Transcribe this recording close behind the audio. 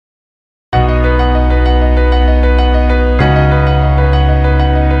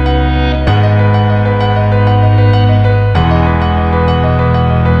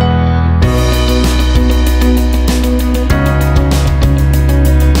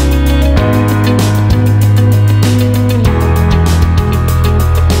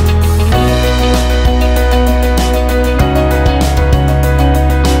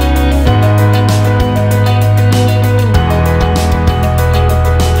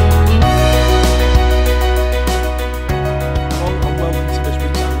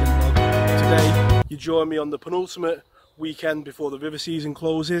join me on the penultimate weekend before the river season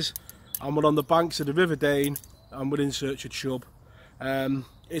closes, and we're on the banks of the River Dane and we're in search of chub.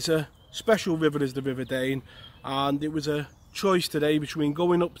 It's a special river as the River Dane, and it was a choice today between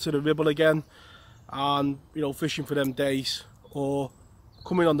going up to the Ribble again and fishing for them dace, or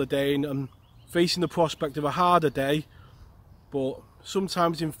coming on the Dane and facing the prospect of a harder day. But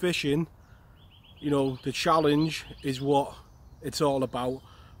sometimes in fishing, the challenge is what it's all about,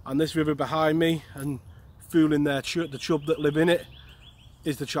 and this river behind me and fooling the chub that live in it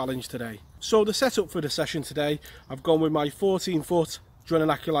is the challenge today. So the setup for the session today, I've gone with my 14-foot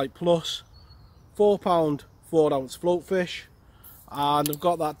Dronacrolite Plus 4-pound 4-ounce float fish, and I've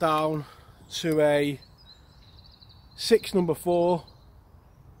got that down to a 6 No. 4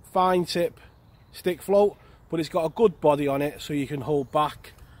 fine tip StickFloat, but it's got a good body on it so you can hold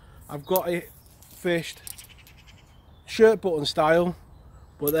back. I've got it fished shirt button style,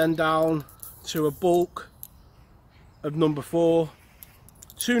 but then down to a bulk of No. 4,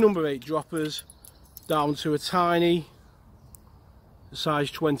 2 No. 8 droppers, down to a tiny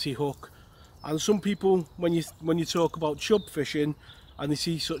size 20 hook. And some people, when you talk about chub fishing and they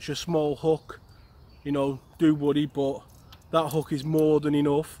see such a small hook, do worry, but that hook is more than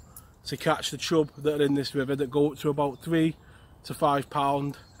enough to catch the chub that are in this river, that go up to about 3 to 5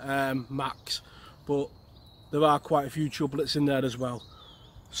 pound max. But there are quite a few chublets in there as well.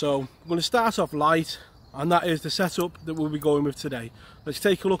 So I'm going to start off light, and that is the setup that we'll be going with today. Let's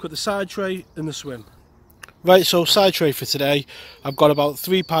take a look at the side tray and the swim. Right, so side tray for today, I've got about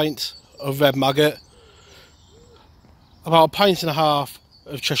 3 pints of red maggot, about 1.5 pints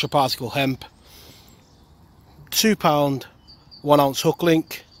of Cheshire particle hemp, 2 pound 1 ounce hook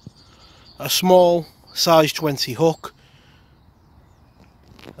link, a small size 20 hook,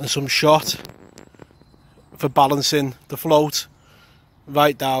 and some shot for balancing the float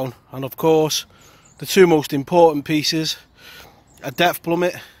right down, and of course the two most important pieces, a depth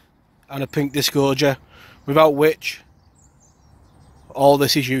plummet and a pink disgorger, without which all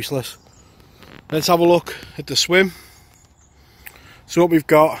this is useless. Let's have a look at the swim. So what we've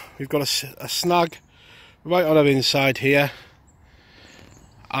got a snag right on our inside here,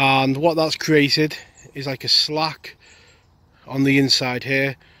 and what that's created is like a slack on the inside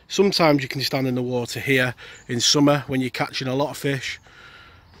here. Sometimes you can stand in the water here in summer when you're catching a lot of fish,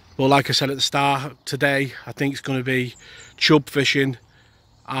 but like I said at the start, today I think it's going to be chub fishing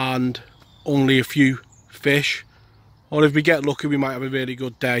and only a few fish, or if we get lucky we might have a really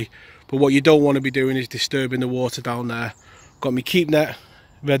good day. But what you don't want to be doing is disturbing the water down there. Got my keep net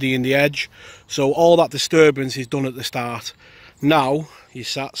ready in the edge, so all that disturbance is done at the start. Now you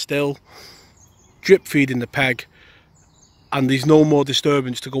sat still, drip feeding the peg, and there's no more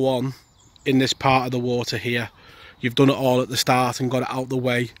disturbance to go on in this part of the water here. You've done it all at the start and got it out the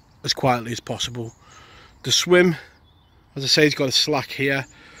way as quietly as possible. The swim, as I say, has got a slack here.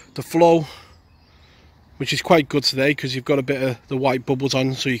 The flow, which is quite good today because you've got a bit of the white bubbles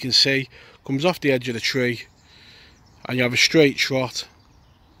on so you can see, comes off the edge of the tree, and you have a straight trot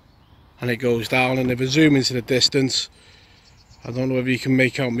and it goes down. And if I zoom into the distance, I don't know whether you can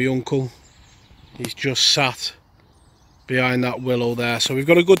make out my uncle, he's just sat behind that willow there, so we've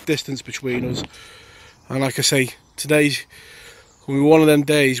got a good distance between us. And like I say, today's will be one of them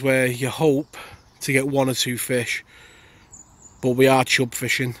days where you hope to get 1 or 2 fish, but we are chub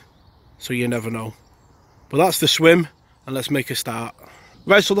fishing, so you never know. But that's the swim, and let's make a start.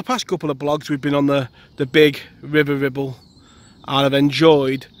 Right, so the past couple of vlogs we've been on the big river Ribble, and I've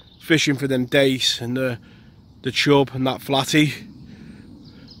enjoyed fishing for them dace and the chub and that flatty.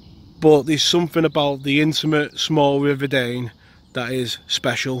 But there's something about the intimate small River Dane that is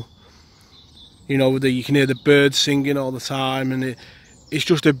special. You can hear the birds singing all the time, and it's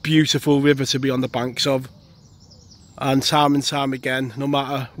just a beautiful river to be on the banks of. And time again, no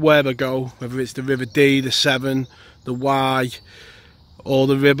matter where I go, whether it's the River D, the Severn, the Wye, or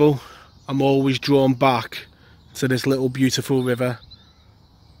the Ribble, I'm always drawn back to this little beautiful river.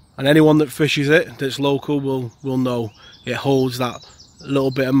 And anyone that fishes it, that's local, will know it holds that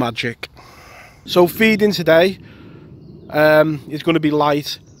little bit of magic. So feeding today is going to be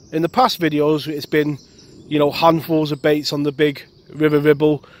light. In the past videos it's been handfuls of baits on the big river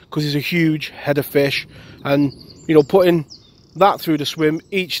Ribble because there's a huge head of fish, and putting that through the swim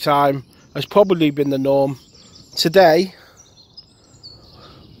each time has probably been the norm. Today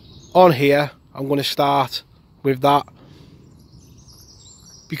on here I'm going to start with that,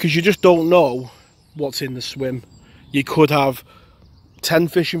 because you just don't know what's in the swim. You could have 10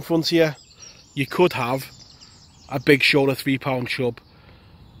 fish in front of you, you could have a big shoulder 3-pound chub.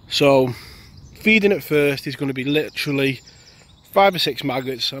 So feeding it first is going to be literally 5 or 6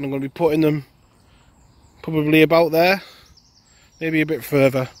 maggots, and I'm going to be putting them probably about there, maybe a bit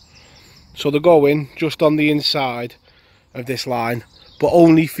further. So they're going just on the inside of this line, but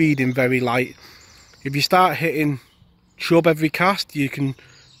only feeding very light. If you start hitting chub every cast, you can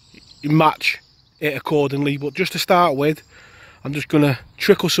match it accordingly, but just to start with, I'm just going to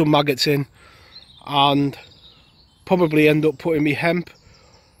trickle some maggots in and probably end up putting me hemp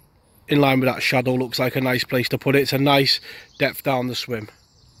in line with that shadow. Looks like a nice place to put it. It's a nice depth down the swim.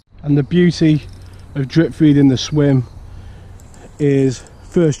 And the beauty of drip feeding the swim is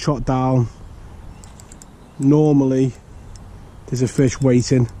first trot down, normally there's a fish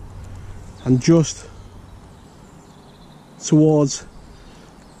waiting, and just towards,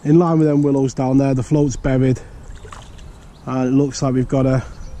 in line with them willows down there, the float's buried, and it looks like we've got a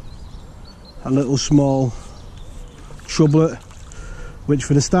little small chublet, which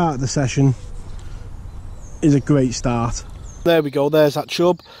for the start of the session is a great start. There we go, there's that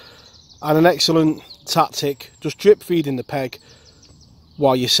chub, and an excellent tactic, just drip feeding the peg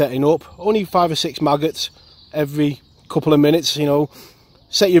while you're setting up. Only 5 or 6 maggots every couple of minutes, you know.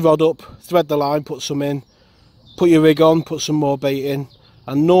 Set your rod up, thread the line, put some in, put your rig on, put some more bait in,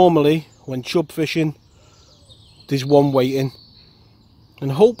 and normally when chub fishing there's one waiting,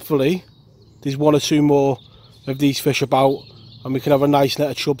 and hopefully there's 1 or 2 more of these fish about, and we can have a nice net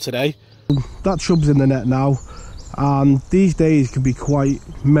of chub today. That chub's in the net now, and these days can be quite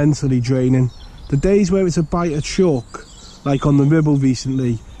mentally draining. The days where it's a bite of chuck, like on the Ribble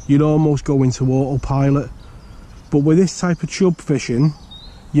recently, you'd almost go into autopilot. But with this type of chub fishing,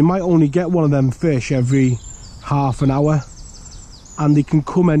 you might only get one of them fish every half an hour, and they can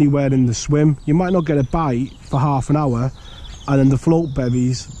come anywhere in the swim. You might not get a bite for half an hour, and then the float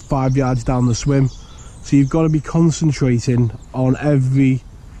buries 5 yards down the swim. So you've got to be concentrating on every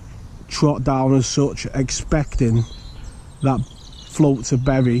trot down as such, expecting that float to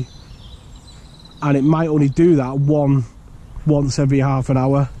bury, and it might only do that once every half an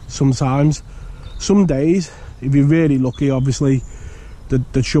hour sometimes. Some days, if you're really lucky, obviously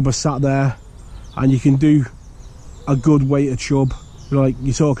the chub are sat there and you can do a good weight of chub, you know, like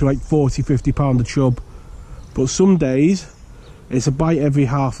you're talking like 40-50 pound of chub. But some days it's a bite every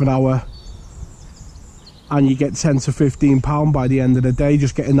half an hour and you get 10 to 15 pound by the end of the day,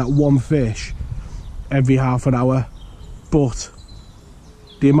 just getting that one fish every half an hour. But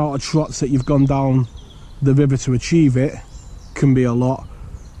the amount of trots that you've gone down the river to achieve it can be a lot,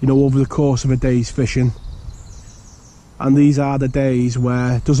 you know, over the course of a day's fishing. And these are the days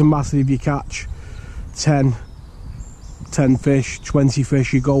where it doesn't matter if you catch 10 fish, 20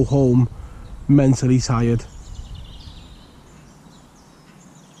 fish, you go home mentally tired.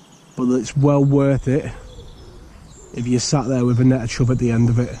 But it's well worth it if you sat there with a net of chub at the end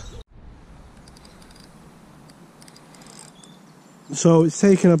of it. So it's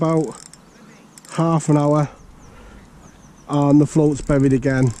taken about half an hour and the float's buried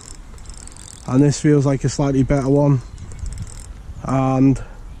again, and this feels like a slightly better one, and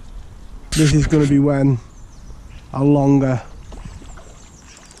this is going to be when a longer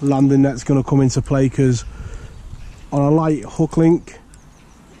landing net's going to come into play, because on a light hook link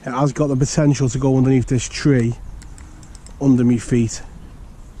it has got the potential to go underneath this tree under my feet.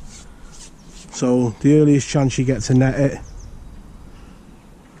 So the earliest chance you get to net it,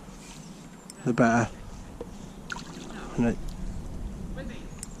 the better.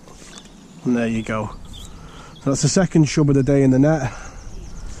 And there you go. So that's the second chub of the day in the net,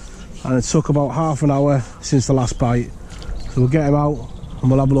 and it took about half an hour since the last bite. So we'll get him out and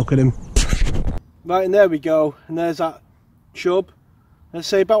we'll have a look at him. Right, and there we go, and there's that chub. I'd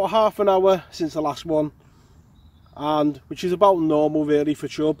say about half an hour since the last one, and which is about normal really for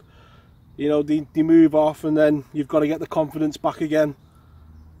chub. You know, they move off and then you've got to get the confidence back again,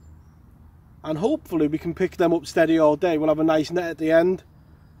 and hopefully we can pick them up steady all day. We'll have a nice net at the end.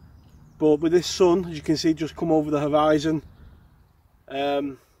 But with this sun, as you can see, just come over the horizon,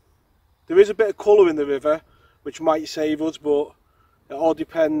 there is a bit of colour in the river which might save us, but it all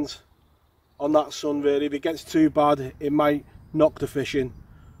depends on that sun really. If it gets too bad, it might knock the fish in.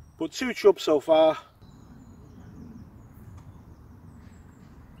 But 2 chubs so far.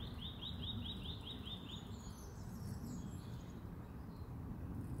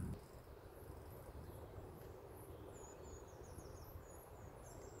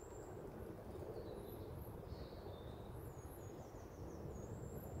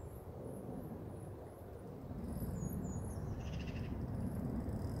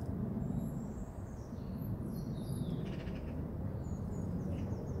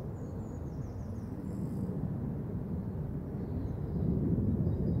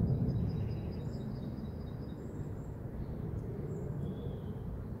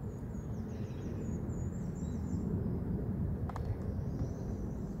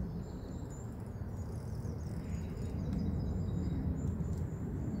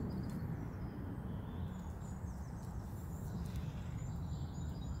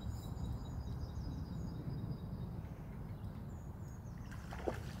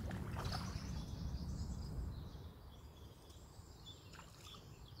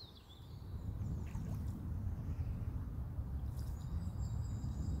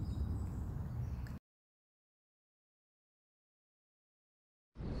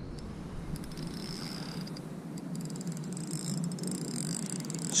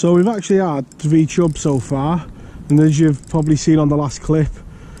 So we've actually had 3 chubs so far, and as you've probably seen on the last clip,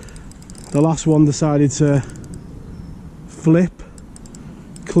 the last one decided to flip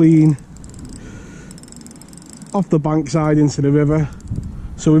clean off the bankside into the river.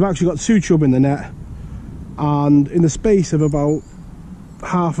 So we've actually got 2 chub in the net, and in the space of about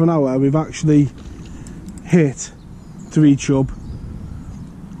half an hour we've actually hit 3 chub.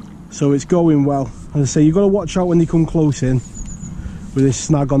 So it's going well. As I say, you've got to watch out when they come close in with this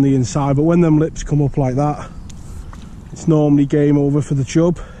snag on the inside, but when them lips come up like that, it's normally game over for the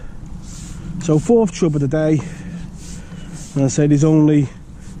chub. So 4th chub of the day, and I say there's only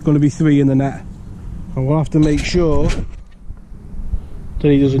going to be 3 in the net, and we'll have to make sure that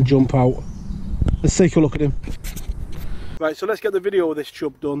he doesn't jump out. Let's take a look at him. Right, so let's get the video of this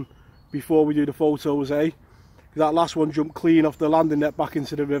chub done before we do the photos, eh? That last one jumped clean off the landing net back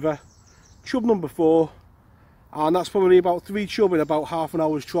into the river. Chub number 4, and that's probably about 3 chub in about half an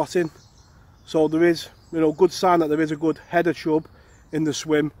hour's trotting. So there is, you know, good sign that there is a good header chub in the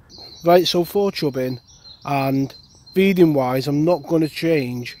swim. Right, so 4 chub in, and feeding wise I'm not going to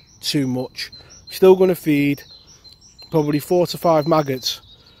change too much. Still going to feed probably 4 to 5 maggots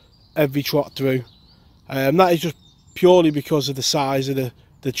every trot through. That is just purely because of the size of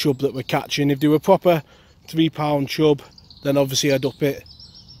the chub that we're catching. If they were proper 3-pound chub, then obviously I'd up it.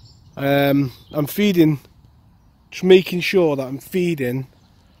 I'm feeding, just making sure that I'm feeding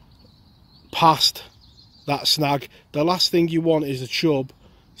past that snag. The last thing you want is the chub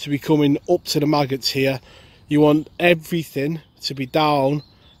to be coming up to the maggots here. You want everything to be down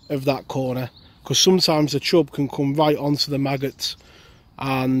of that corner, because sometimes the chub can come right onto the maggots,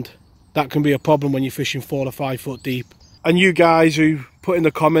 and that can be a problem when you're fishing 4 to 5 foot deep. And you guys who put in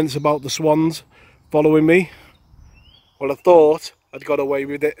the comments about the swans following me, well, I thought I'd got away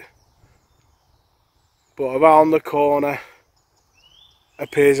with it, but around the corner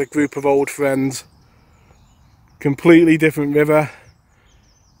appears a group of old friends. Completely different river,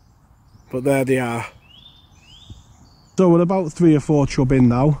 but there they are. So we're about 3 or 4 chub in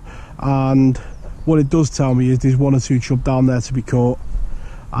now, and what it does tell me is there's 1 or 2 chub down there to be caught,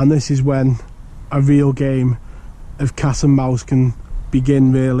 and this is when a real game of cat and mouse can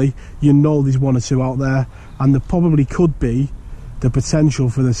begin, really. You know there's 1 or 2 out there, and there probably could be the potential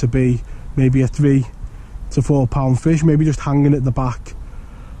for there to be maybe a 3 to 4 pound fish, maybe just hanging at the back.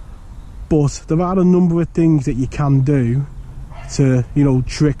 But there are a number of things that you can do to, you know,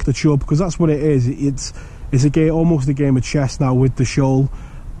 trick the chub, because that's what it is. It's a game, almost a game of chess now with the shoal.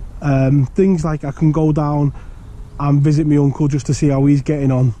 Things like I can go down and visit my uncle just to see how he's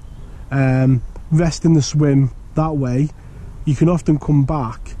getting on. Rest in the swim that way. You can often come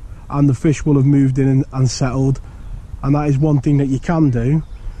back and the fish will have moved in and settled, and that is one thing that you can do.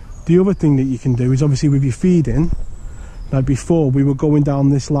 The other thing that you can do is obviously with your feeding. Like before, we were going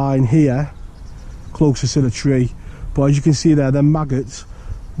down this line here closer to the tree, but as you can see there, the maggots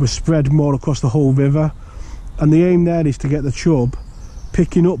were spread more across the whole river, and the aim there is to get the chub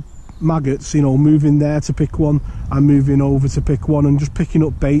picking up maggots, you know, moving there to pick one and moving over to pick one, and just picking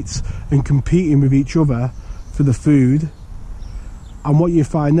up baits and competing with each other for the food. And what you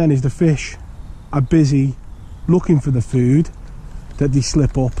find then is the fish are busy looking for the food that they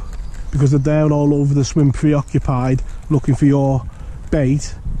slip up, because they're all over the swim preoccupied looking for your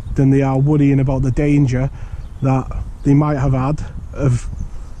bait than they are worrying about the danger that they might have had of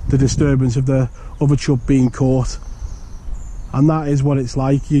the disturbance of the other chub being caught. And that is what it's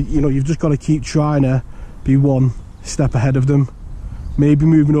like. You know, you've just got to keep trying to be 1 step ahead of them. Maybe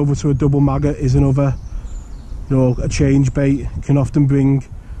moving over to a double maggot is another, you know, a change bait can often bring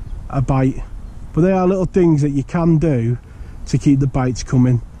a bite. But there are little things that you can do to keep the bites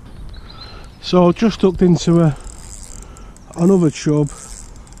coming. So just hooked into another chub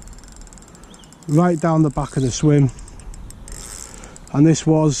right down the back of the swim, and this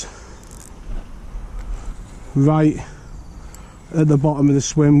was right at the bottom of the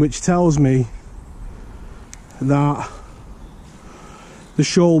swim, which tells me that the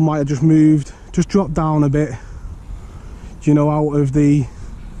shoal might have just moved, just dropped down a bit, you know, out of the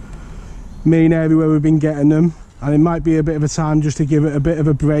main area where we've been getting them, and it might be a bit of a time just to give it a bit of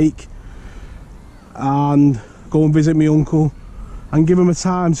a break and go and visit my uncle and give them a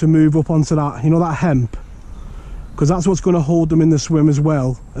time to move up onto that, you know, that hemp, because that's what's going to hold them in the swim as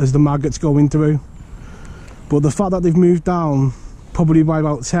well as the maggots going through. But the fact that they've moved down probably by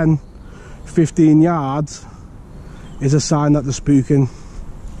about 10-15 yards is a sign that they're spooking.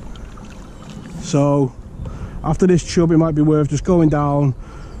 So after this chub, it might be worth just going down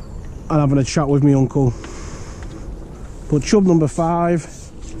and having a chat with my uncle. But chub number 5,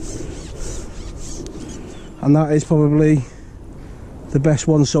 and that is probably the best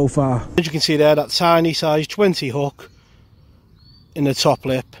one so far. As you can see there, that tiny size 20 hook in the top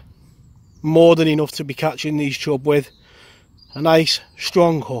lip, more than enough to be catching these chub with. A nice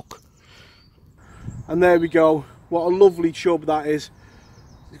strong hook. And there we go, what a lovely chub that is.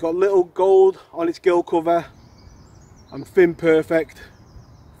 It's got little gold on its gill cover and fin perfect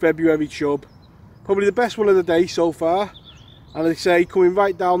February chub. Probably the best one of the day so far, and as I say, coming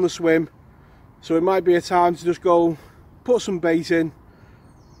right down the swim, so it might be a time to just go put some bait in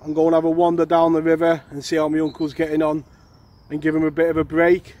and go and have a wander down the river and see how my uncle's getting on and give him a bit of a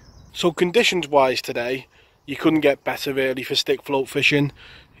break. So conditions wise today, you couldn't get better really for stick float fishing.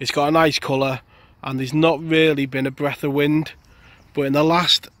 It's got a nice colour and there's not really been a breath of wind, but in the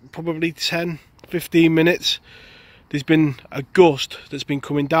last probably 10-15 minutes there's been a gust that's been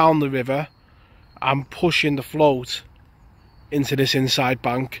coming down the river and pushing the float into this inside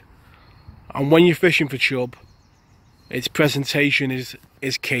bank. And when you're fishing for chub, its presentation is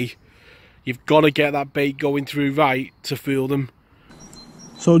key. You've got to get that bait going through right to fool them.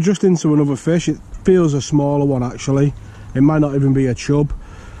 So just into another fish. It feels a smaller one actually. It might not even be a chub.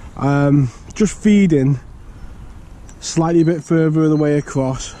 Just feeding slightly a bit further the way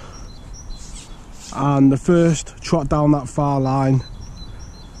across, and the first trot down that far line,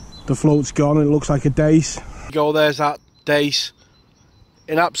 the float's gone and it looks like a dace. Go, there's that dace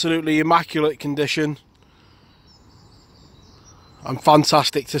in absolutely immaculate condition and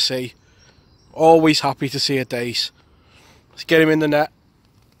fantastic to see. Always happy to see a dace. Let's get him in the net.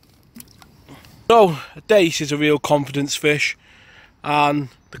 So a dace is a real confidence fish, and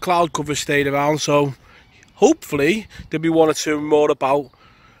the cloud cover stayed around, so hopefully there'll be one or two more about.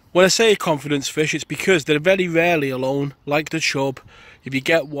 When I say a confidence fish, it's because they're very rarely alone, like the chub. If you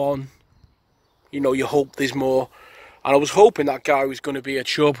get one, you know, you hope there's more. And I was hoping that guy was going to be a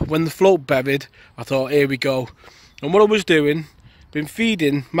chub. When the float buried, I thought, here we go. And what I was doing, been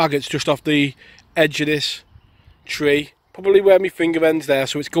feeding maggots just off the edge of this tree, probably where my finger ends there,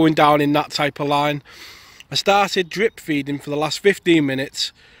 so it's going down in that type of line. I started drip feeding for the last 15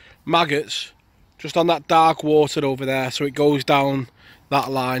 minutes, maggots just on that dark water over there, so it goes down that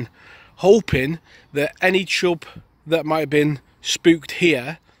line, hoping that any chub that might have been spooked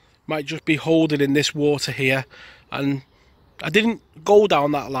here might just be holding in this water here. And I didn't go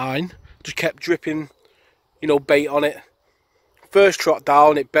down that line, just kept dripping, you know, bait on it. First trot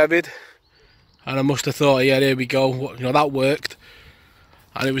down, it buried, and I must have thought, yeah, there we go, you know, that worked,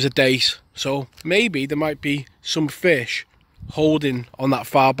 and it was a dace. So maybe there might be some fish holding on that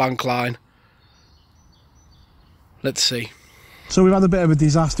far bank line. Let's see. So we've had a bit of a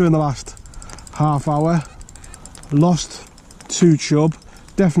disaster in the last half hour. Lost 2 chub,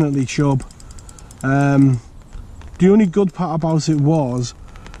 definitely chub. The only good part about it was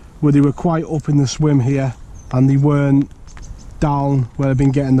where they were quite up in the swim here and they weren't down where I've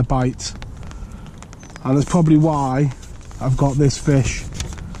been getting the bites, and that's probably why I've got this fish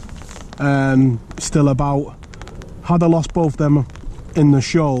still about. Had I lost both them in the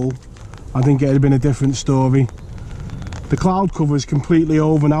shoal, I think it'd have been a different story. The cloud cover is completely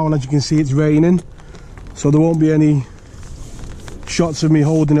over now, and as you can see it's raining, so there won't be any shots of me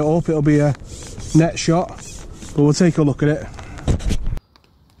holding it up. It'll be a net shot, but we'll take a look at it.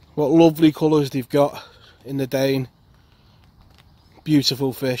 What lovely colours they've got in the Dane.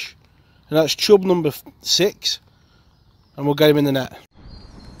 Beautiful fish. And that's chub number 6, and we'll get him in the net.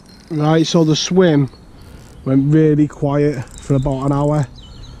 Right, so the swim went really quiet for about an hour,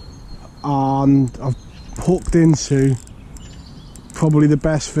 and I've hooked into probably the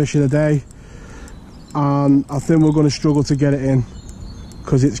best fish of the day, and I think we're going to struggle to get it in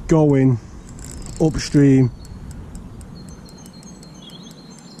because it's going upstream,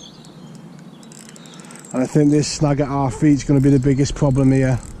 and I think this snag at our feet is going to be the biggest problem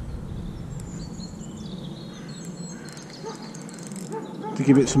here. To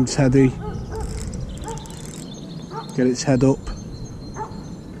give it some teddy, get its head up,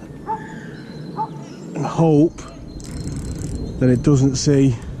 and hope that it doesn't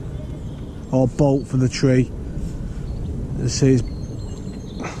see or bolt for the tree. Let's see, it's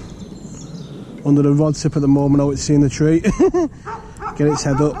under the rod tip at the moment. Oh, it's seeing the tree. Get its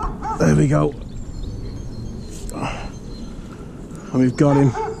head up. There we go. And we've got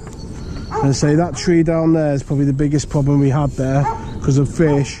him. And say that tree down there is probably the biggest problem we had there, because the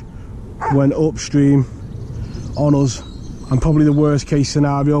fish went upstream on us, and probably the worst case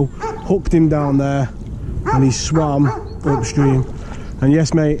scenario, hooked him down there and he swam upstream. And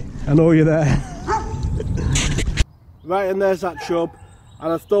yes mate, I know you're there. Right, and there's that chub,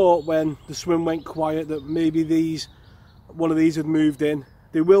 and I thought when the swim went quiet that maybe one of these had moved in.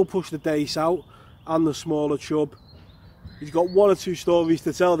 They will push the dace out and the smaller chub, He's got one or two stories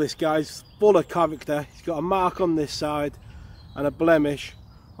to tell, this guy's full of character. He's got a mark on this side and a blemish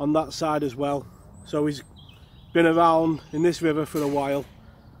on that side as well. So he's been around in this river for a while,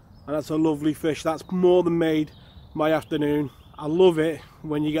 and that's a lovely fish. That's more than made my afternoon. I love it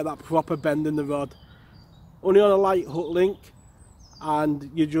when you get that proper bend in the rod. Only on a light hook link, and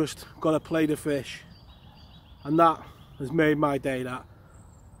you just got to play the fish. And that has made my day, that.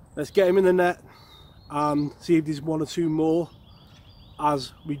 Let's get him in the net and see if there's one or two more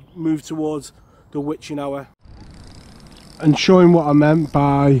as we move towards the witching hour. And showing what I meant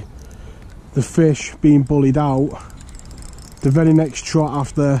by the fish being bullied out, the very next trot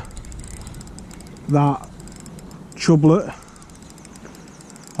after that chublet,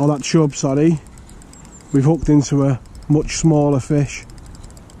 or that chub, sorry, we've hooked into a much smaller fish,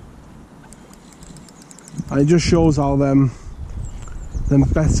 and it just shows how them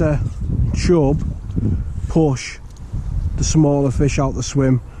better chub push the smaller fish out the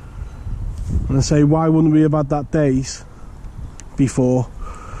swim. And I say, why wouldn't we have had that dace before?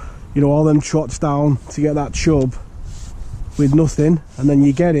 You know, all them trots down to get that chub with nothing, and then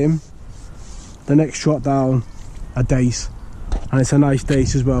you get him the next trot down, a dace, and it's a nice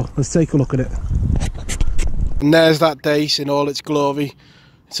dace as well. Let's take a look at it. And there's that dace in all its glory.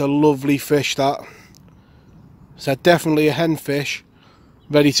 It's a lovely fish, that. So definitely a hen fish,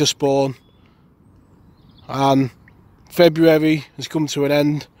 ready to spawn. And February has come to an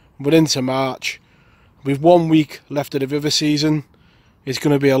end. We're into March. With 1 week left of the river season. It's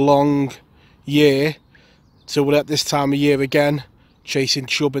going to be a long year till we're at this time of year again, chasing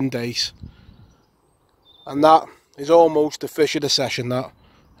chub and dace. And that is almost the fish of the session, that.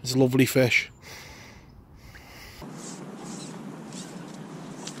 It's a lovely fish.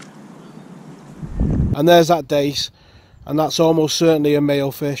 And there's that dace, and that's almost certainly a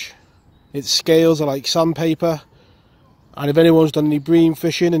male fish. Its scales are like sandpaper, and if anyone's done any bream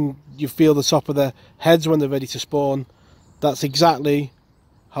fishing and you feel the top of their heads when they're ready to spawn, that's exactly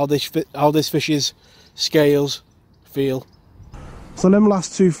how this fish's scales feel. So them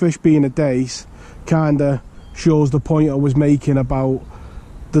last two fish being a dace kinda shows the point I was making about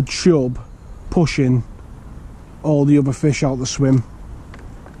the chub pushing all the other fish out the swim.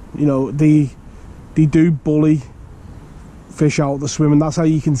 You know, they do bully fish out the swim, and that's how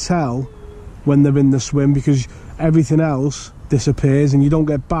you can tell when they're in the swim, because everything else disappears and you don't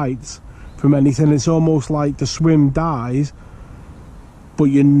get bites from anything. It's almost like the swim dies, but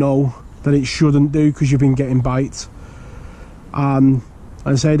you know that it shouldn't do because you've been getting bites. And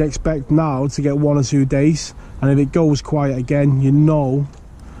I say I'd expect now to get one or two dace, and if it goes quiet again, you know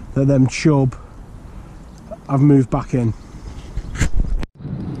that them chub have moved back in.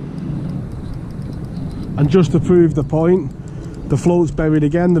 And just to prove the point, the float's buried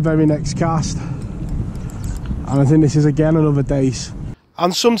again the very next cast, and I think this is again another dace.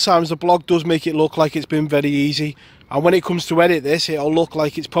 And sometimes the blog does make it look like it's been very easy, and when it comes to edit this, it'll look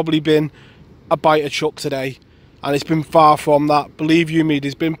like it's probably been a bite of chuck today, and it's been far from that. Believe you me,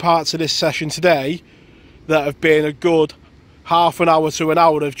 there's been parts of this session today that have been a good half an hour to an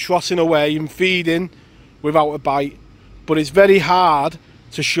hour of trotting away and feeding without a bite. But it's very hard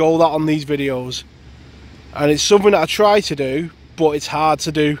to show that on these videos, and it's something that I try to do, but it's hard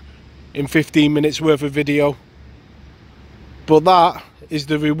to do in 15 minutes worth of video. But that is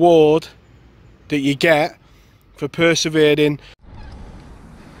the reward that you get for persevering.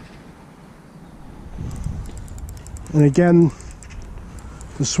 And again,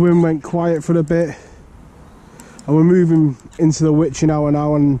 the swim went quiet for a bit, and we're moving into the witching hour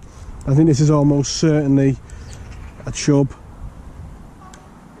now, and I think this is almost certainly a chub.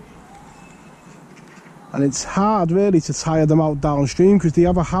 And it's hard really to tire them out downstream because they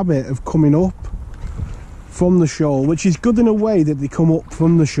have a habit of coming up from the shoal, which is good in a way that they come up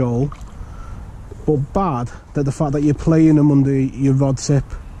from the shoal, but bad that the fact that you're playing them under your rod tip.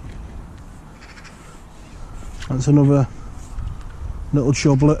 That's another little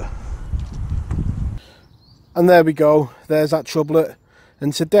chublet. And there we go, there's that chublet.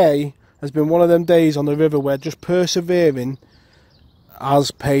 And today has been one of them days on the river where just persevering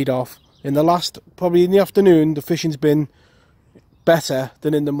has paid off. In the last, probably in the afternoon, the fishing's been better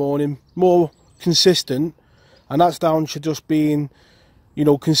than in the morning, more consistent, and that's down to just being, you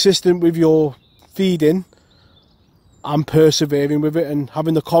know, consistent with your feeding and persevering with it and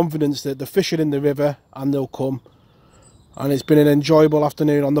having the confidence that the fish are in the river and they'll come. And it's been an enjoyable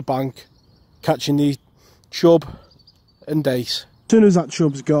afternoon on the bank, catching these chub and dace. As soon as that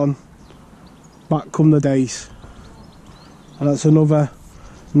chub's gone, back come the dace, and that's another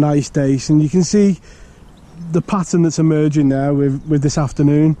nice dace. And you can see the pattern that's emerging there with this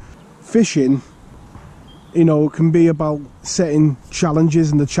afternoon. Fishing you know, it can be about setting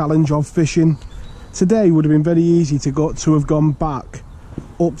challenges and the challenge of fishing. Today would have been very easy to have gone back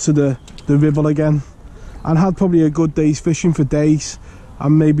up to the river again and had probably a good day's fishing for dace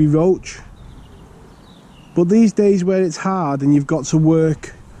and maybe roach. But these days where it's hard and you've got to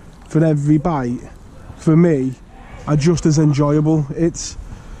work for every bite, for me, are just as enjoyable. It's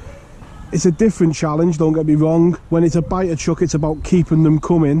a different challenge, don't get me wrong. When it's a bite of chuck, it's about keeping them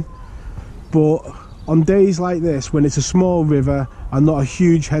coming. But on days like this, when it's a small river and not a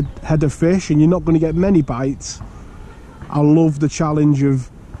huge head of fish and you're not going to get many bites, I love the challenge of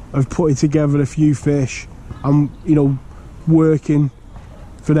putting together a few fish and, you know, working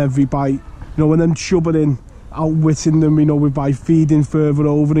for every bite. You know, when them chubbing in, outwitting them, you know, by feeding further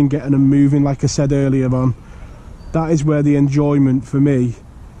over and getting them moving, like I said earlier on. That is where the enjoyment for me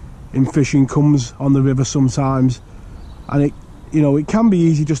in fishing comes on the river sometimes. And it, you know, it can be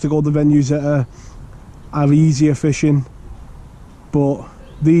easy just to go to the venues that are easier fishing, but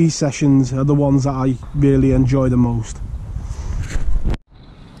these sessions are the ones that I really enjoy the most.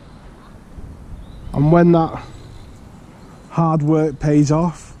 And when that hard work pays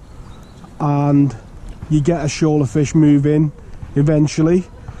off and you get a shoal of fish move in eventually,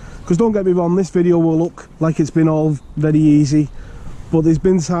 because don't get me wrong, this video will look like it's been all very easy, but there's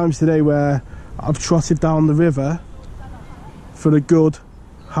been times today where I've trotted down the river for a good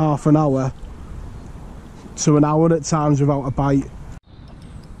half an hour to an hour at times without a bite.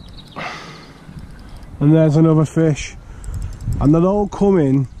 And there's another fish, and they're all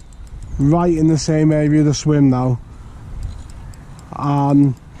coming right in the same area of the swim now,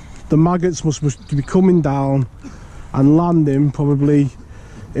 and the maggots must be coming down and landing probably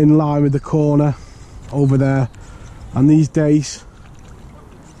in line with the corner over there. And these dace,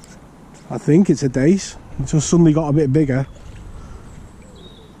 I think it's a dace, it's just suddenly got a bit bigger.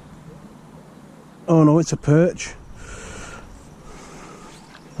 Oh no, it's a perch.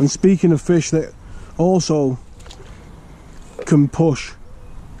 And speaking of fish that also can push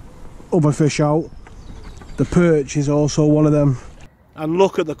other fish out, the perch is also one of them. And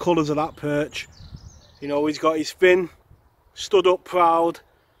look at the colours of that perch. You know, he's got his fin stood up proud,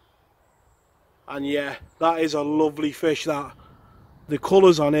 and yeah, that is a lovely fish. That the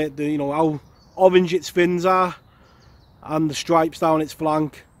colours on it, you know how orange its fins are and the stripes down its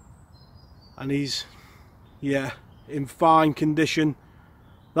flank, and he's, yeah, in fine condition.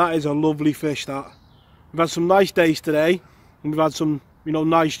 That is a lovely fish. That we've had some nice days today and we've had some, you know,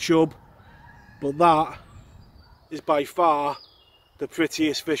 nice chub, but that is by far the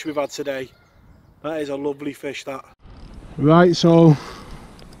prettiest fish we've had today. That is a lovely fish, that. Right, so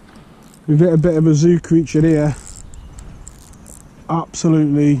we've hit a bit of a zoo creature here.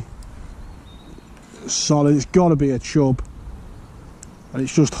 Absolutely solid. It's got to be a chub, and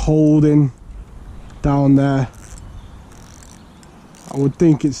it's just holding down there. I would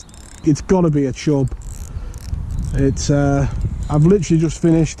think it's got to be a chub. It's I've literally just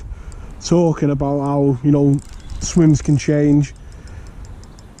finished talking about how, you know, swims can change,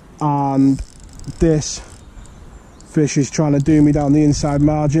 and this fish is trying to do me down the inside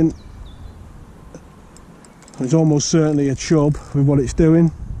margin. It's almost certainly a chub with what it's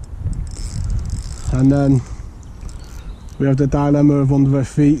doing. And then we have the dilemma of under her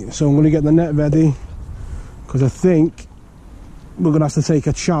feet, so I'm going to get the net ready, because I think we're going to have to take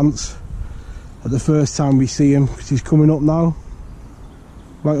a chance at the first time we see him, because he's coming up now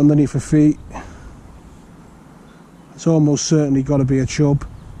right underneath her feet. It's almost certainly got to be a chub,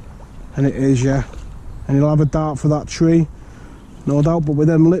 and it is, yeah. And he'll have a dart for that tree, no doubt, but with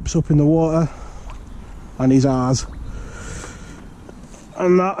them lips up in the water, and he's ours.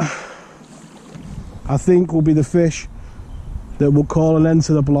 And that, I think, will be the fish that will call an end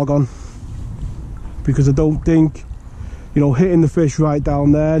to the blog on, because I don't think, you know, hitting the fish right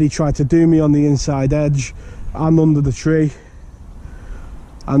down there, he tried to do me on the inside edge and under the tree,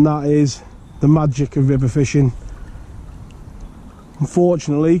 and that is the magic of river fishing.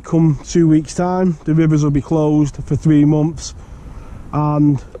 Unfortunately, come 2 weeks time, the rivers will be closed for 3 months,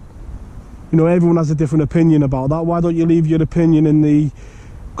 and you know, everyone has a different opinion about that. Why don't you leave your opinion in the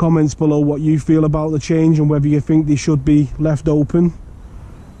comments below, what you feel about the change and whether you think they should be left open.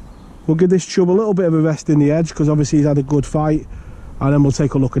 We'll give this chub a little bit of a rest in the edge, because obviously he's had a good fight, and then we'll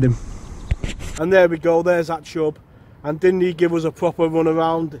take a look at him. And there we go, there's that chub. And didn't he give us a proper run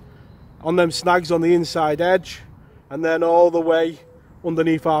around on them snags on the inside edge, and then all the way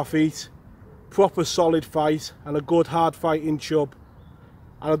underneath our feet. Proper solid fight, and a good hard fighting chub.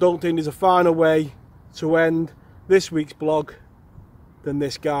 And I don't think there's a finer way to end this week's blog than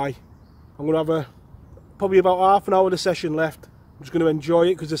this guy. I'm going to have probably about half an hour of the session left, I'm just going to enjoy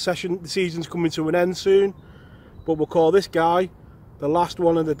it because the season's coming to an end soon. But we'll call this guy the last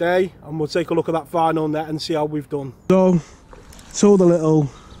one of the day, and we'll take a look at that final net and see how we've done. So, saw the little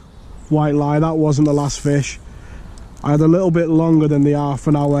white lie, that wasn't the last fish. I had a little bit longer than the half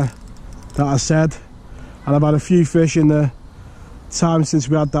an hour that I said, and I've had a few fish in the time since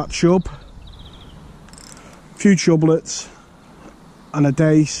we had that chub. A few chublets and a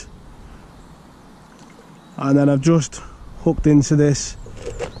dace, and then I've just hooked into this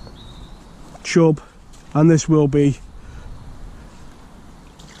chub, and this will be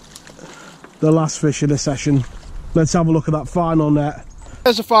the last fish of the session. Let's have a look at that final net.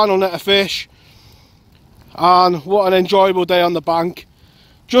 There's the final net of fish, and what an enjoyable day on the bank.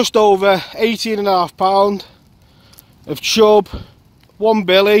 Just over 18.5 pounds of chub, 1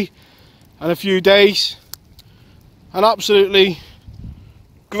 billy and a few dace. An absolutely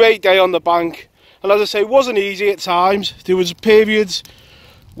great day on the bank, and as I say, it wasn't easy at times. There was periods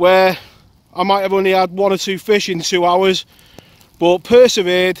where I might have only had 1 or 2 fish in 2 hours, but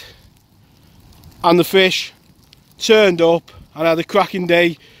persevered, and the fish turned up, and I had a cracking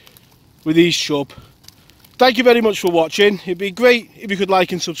day with these chub. Thank you very much for watching. It'd be great if you could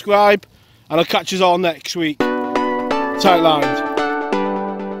like and subscribe, and I'll catch you all next week. Tight lines.